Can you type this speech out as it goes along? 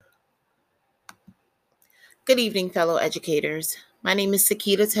Good evening, fellow educators. My name is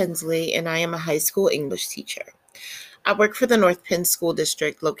Sakita Tinsley, and I am a high school English teacher. I work for the North Penn School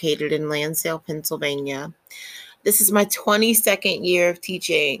District located in Lansdale, Pennsylvania. This is my 22nd year of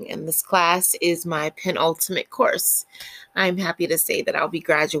teaching, and this class is my penultimate course. I'm happy to say that I'll be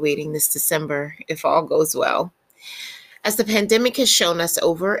graduating this December if all goes well. As the pandemic has shown us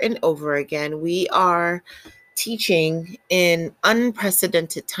over and over again, we are teaching in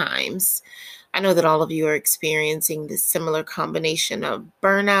unprecedented times. I know that all of you are experiencing this similar combination of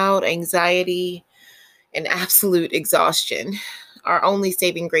burnout, anxiety, and absolute exhaustion. Our only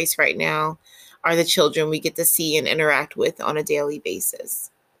saving grace right now are the children we get to see and interact with on a daily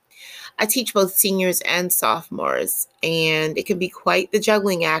basis. I teach both seniors and sophomores, and it can be quite the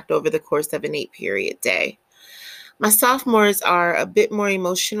juggling act over the course of an 8-period day. My sophomores are a bit more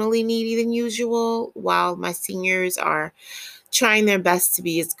emotionally needy than usual, while my seniors are trying their best to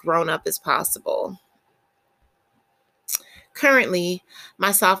be as grown up as possible. Currently,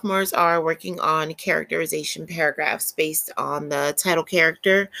 my sophomores are working on characterization paragraphs based on the title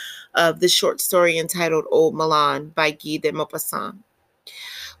character of the short story entitled Old Milan by Guy de Maupassant.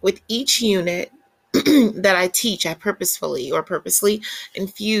 With each unit that I teach, I purposely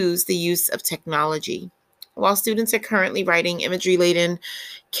infuse the use of technology. While students are currently writing imagery-laden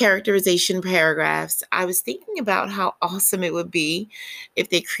characterization paragraphs, I was thinking about how awesome it would be if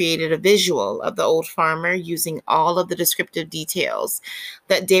they created a visual of the old farmer using all of the descriptive details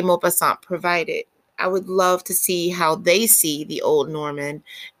that de Maupassant provided. I would love to see how they see the old Norman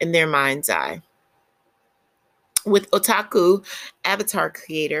in their mind's eye. With Otaku Avatar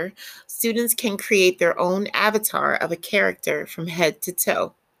Creator, students can create their own avatar of a character from head to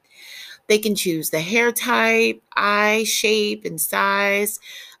toe. They can choose the hair type, eye shape and size,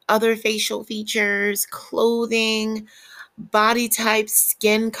 other facial features, clothing, body type,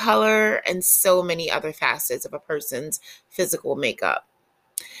 skin color, and so many other facets of a person's physical makeup.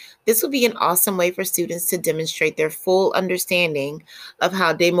 This would be an awesome way for students to demonstrate their full understanding of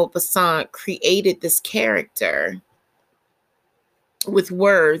how de Maupassant created this character with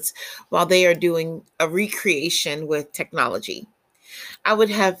words while they are doing a recreation with technology. I would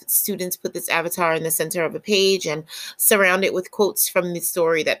have students put this avatar in the center of a page and surround it with quotes from the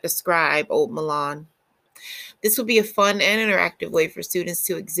story that describe Old Milan. This would be a fun and interactive way for students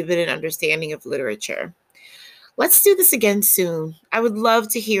to exhibit an understanding of literature. Let's do this again soon. I would love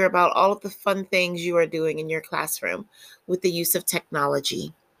to hear about all of the fun things you are doing in your classroom with the use of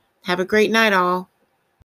technology. Have a great night, all.